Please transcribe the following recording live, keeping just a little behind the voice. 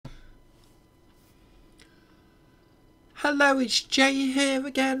Hello, it's Jay here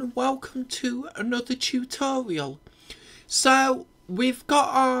again. Welcome to another tutorial. So we've got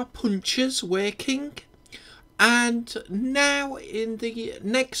our punches working, and now in the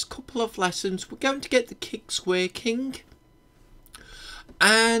next couple of lessons we're going to get the kicks working,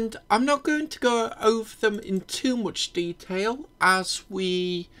 and I'm not going to go over them in too much detail as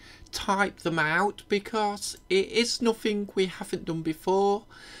we type them out because it is nothing we haven't done before.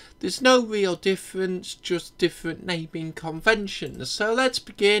 There's no real difference, just different naming conventions. So let's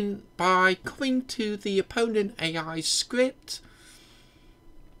begin by coming to the opponent AI script.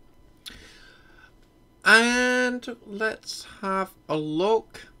 And let's have a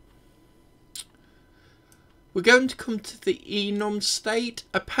look. We're going to come to the enum state,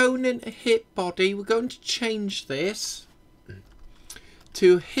 opponent hit body. We're going to change this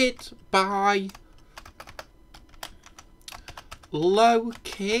to hit by low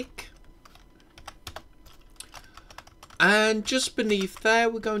kick, and just beneath there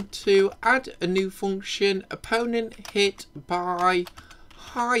we're going to add a new function, opponent hit by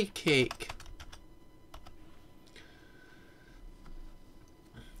high kick.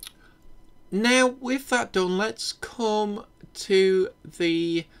 Now with that done, let's come to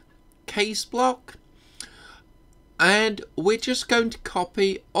the case block, and we're just going to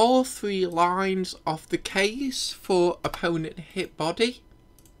copy all 3 lines of the case for opponent hit body.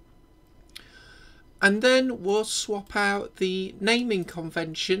 And then we'll swap out the naming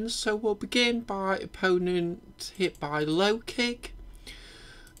conventions. So we'll begin by opponent hit by low kick.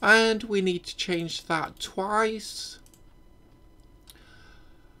 And we need to change that twice.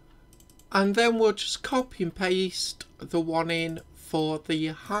 And then we'll just copy and paste the one in for the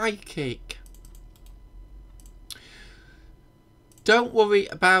high kick. Don't worry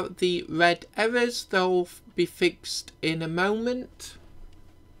about the red errors, they'll be fixed in a moment.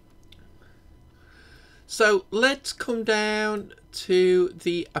 So let's come down to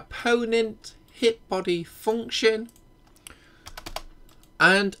the opponent hit body function,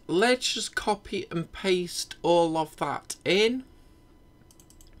 and let's just copy and paste all of that in.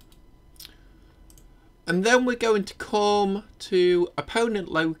 And then we're going to come to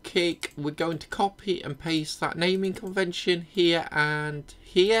opponent low kick. We're going to copy and paste that naming convention here and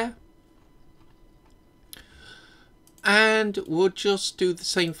here. And we'll just do the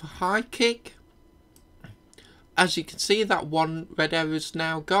same for high kick. As you can see, that one red error is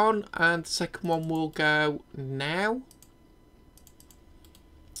now gone, and the second one will go now.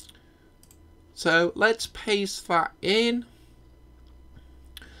 So let's paste that in.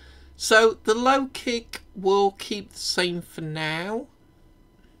 So the low kick will keep the same for now.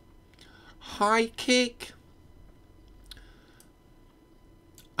 High kick,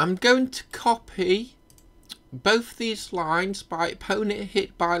 I'm going to copy both these lines by opponent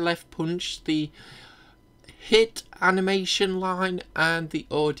hit by left punch, the hit animation line and the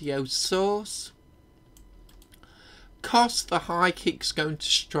audio source. Cause the high kick's going to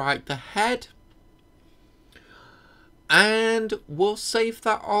strike the head. And we'll save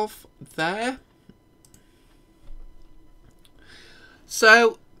that off there.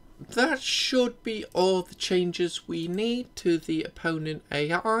 So that should be all the changes we need to the opponent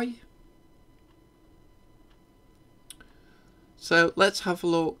AI. So let's have a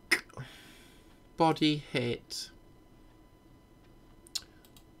look. Body hit.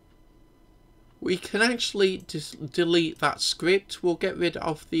 We can actually just delete that script. We'll get rid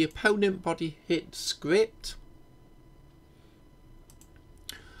of the opponent body hit script.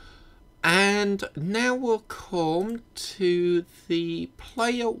 And now we'll come to the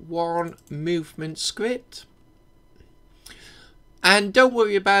player 1 movement script. And don't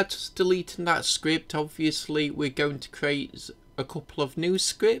worry about us deleting that script. Obviously we're going to create a couple of new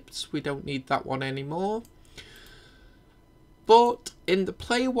scripts. We don't need that one anymore. But in the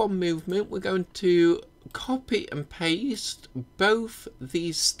player 1 movement we're going to copy and paste both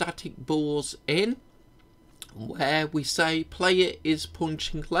these static balls in, where we say player is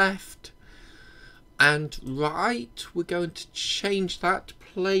punching left and right. We're going to change that.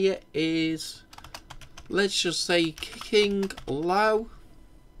 Player is, let's just say, kicking low.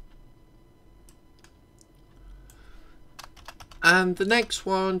 And the next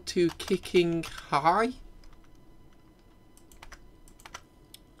one to kicking high.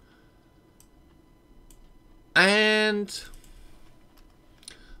 And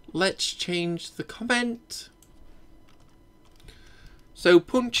let's change the comment. So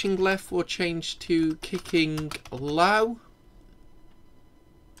punching left will change to kicking low.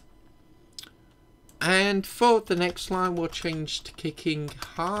 And for the next line we'll change to kicking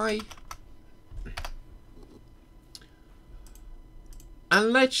high.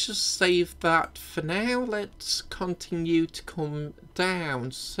 And let's just save that for now. Let's continue to come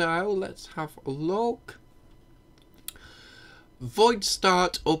down. So let's have a look. Void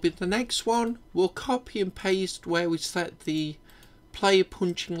start will be the next one. We'll copy and paste where we set the player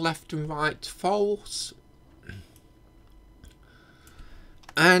punching left and right to false.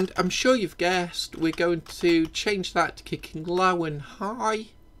 And I'm sure you've guessed, we're going to change that to kicking low and high.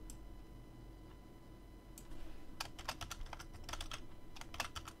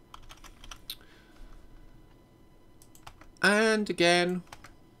 And again,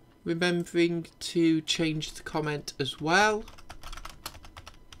 remembering to change the comment as well.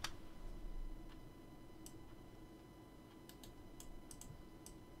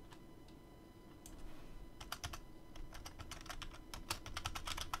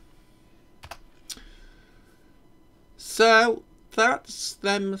 So that's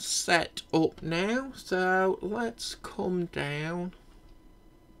them set up now. So let's come down.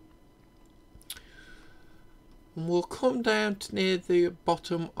 And we'll come down to near the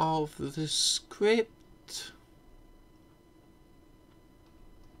bottom of the script.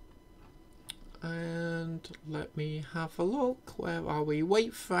 And let me have a look. Where are we?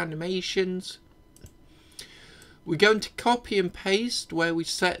 Wait for animations. We're going to copy and paste where we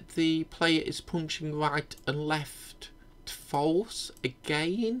set the player is punching right and left to false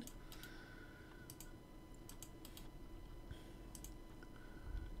again.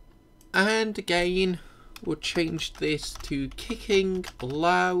 And again, we'll change this to kicking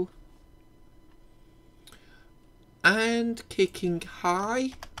low and kicking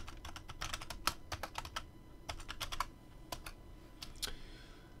high.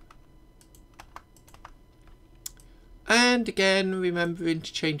 And again, remembering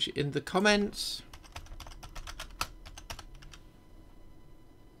to change it in the comments.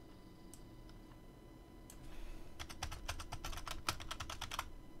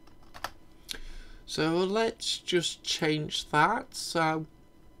 So let's just change that. So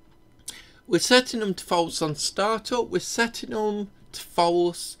we're setting them to false on startup. We're setting them to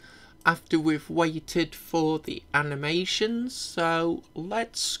false after we've waited for the animations. So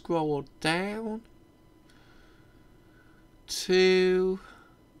let's scroll down to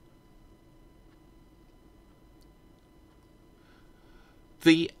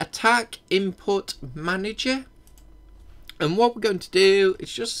the attack input manager. And what we're going to do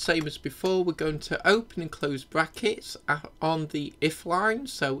is just the same as before. We're going to open and close brackets on the if line.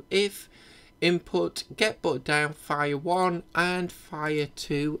 So if input get button down fire 1 and fire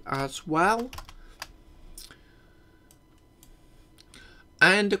 2 as well.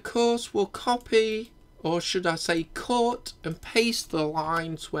 And of course we'll copy, or should I say cut and paste the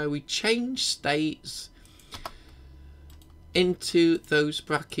lines where we change states into those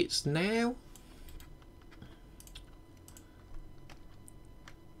brackets now.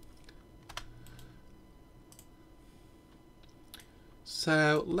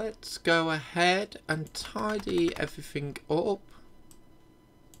 So let's go ahead and tidy everything up.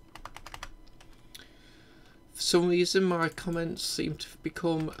 For some reason my comments seem to have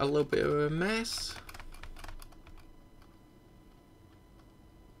become a little bit of a mess.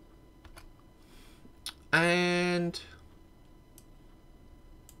 And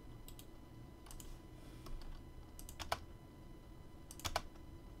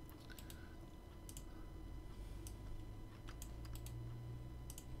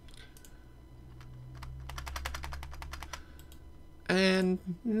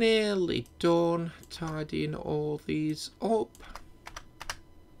nearly done tidying all these up.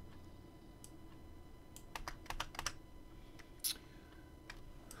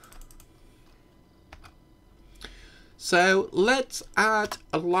 So let's add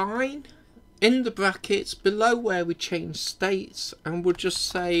a line in the brackets below where we change states, and we'll just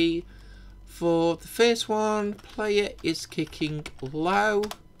say for the first one, player is kicking low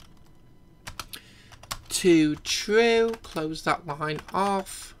to true. Close that line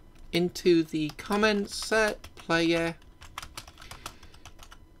off. Into the comments set, player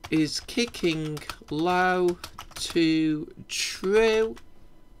is kicking low to true.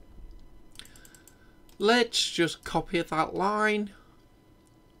 Let's just copy that line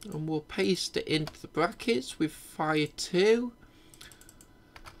and we'll paste it into the brackets with fire 2.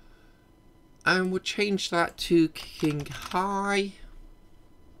 And we'll change that to kicking high.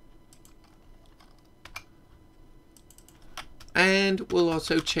 And we'll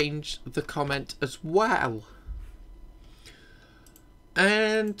also change the comment as well.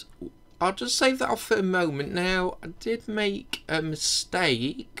 And I'll just save that off for a moment. Now, I did make a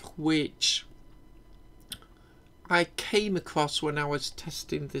mistake which I came across when I was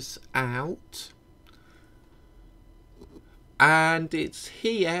testing this out. and it's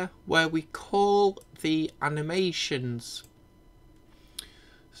here where we call the animations.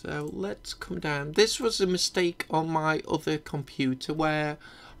 So let's come down. This was a mistake on my other computer where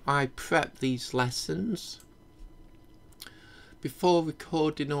I prepped these lessons before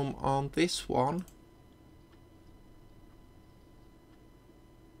recording them on this one.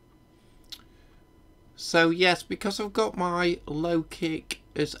 So yes, because I've got my low kick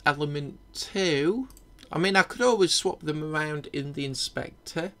as element 2, I mean I could always swap them around in the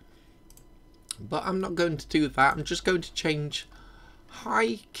inspector, but I'm not going to do that. I'm just going to change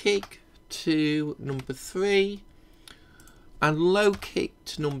high kick to number 3 and low kick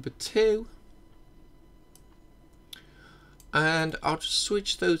to number 2, and I'll just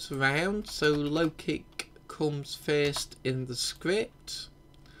switch those around so low kick comes first in the script.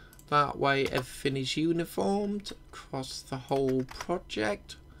 That way everything is uniformed across the whole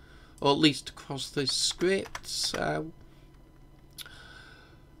project, or at least across the script. So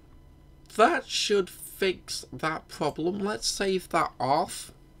that should fix that problem. Let's save that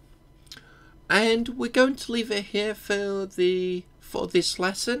off, and we're going to leave it here for this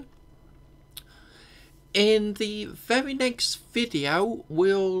lesson. In the very next video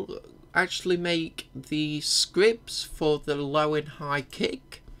we'll actually make the scripts for the low and high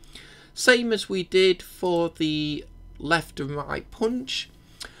kick, same as we did for the left and right punch.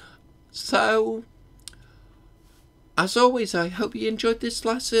 So as always, I hope you enjoyed this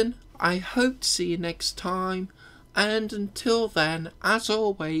lesson. I hope to see you next time, and until then, as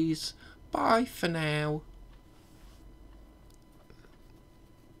always, bye for now.